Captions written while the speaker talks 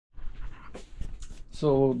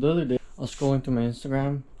So the other day I was scrolling through my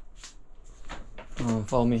Instagram.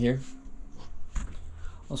 Follow me here. I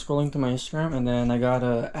was scrolling through my Instagram and then I got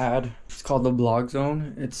an ad. It's called the Blog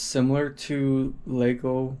Zone. It's similar to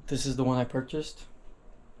Lego. This is the one I purchased.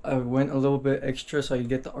 I went a little bit extra so I could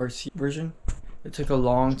get the RC version. It took a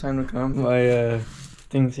long time to come. My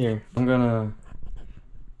things here. I'm gonna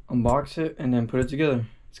unbox it and then put it together.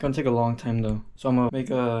 It's gonna take a long time though. So I'm gonna make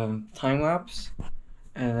a time lapse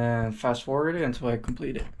and then fast forward it until I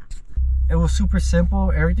complete it. It was super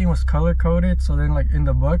simple. Everything was color coded. So then like in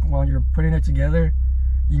the book, while you're putting it together,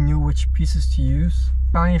 you knew which pieces to use.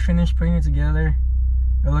 Finally finished putting it together.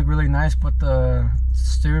 It looked really nice, but the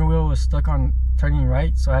steering wheel was stuck on turning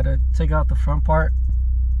right. So I had to take out the front part,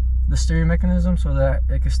 the steering mechanism, so that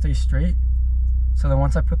it could stay straight. So then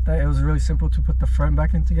once I put that, it was really simple to put the front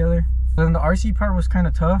back in together. Then the RC part was kind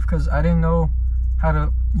of tough because I didn't know how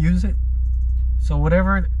to use it. So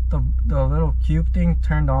whatever the little cube thing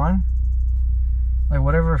turned on, like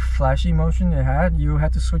whatever flashy motion it had, you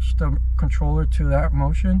had to switch the controller to that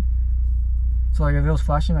motion. So like if it was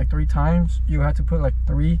flashing like 3 times, you had to put like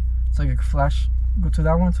 3 so you could flash, go to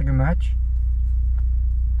that one so you can match.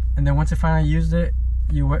 And then once it finally used it,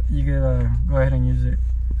 you could go ahead and use it.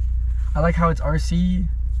 I like how it's RC,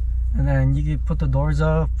 and then you can put the doors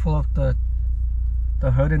up, pull up the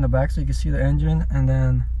hood in the back so you can see the engine, and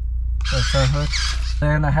then the front hood.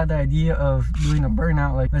 Then I had the idea of doing a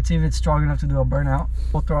burnout, like let's see if it's strong enough to do a burnout.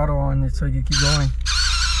 Full throttle on it so you can keep going.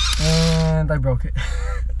 And I broke it.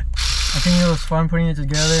 I think it was fun putting it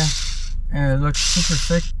together and it looked super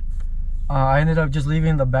sick. I ended up just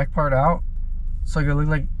leaving the back part out so it could look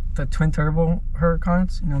like the twin turbo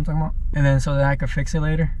Huracans, you know what I'm talking about? And then so that I could fix it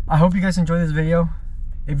later. I hope you guys enjoyed this video.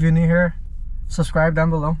 If you're new here, subscribe down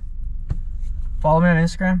below. Follow me on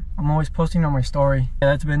Instagram. I'm always posting on my story. Yeah,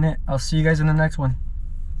 that's been it. I'll see you guys in the next one.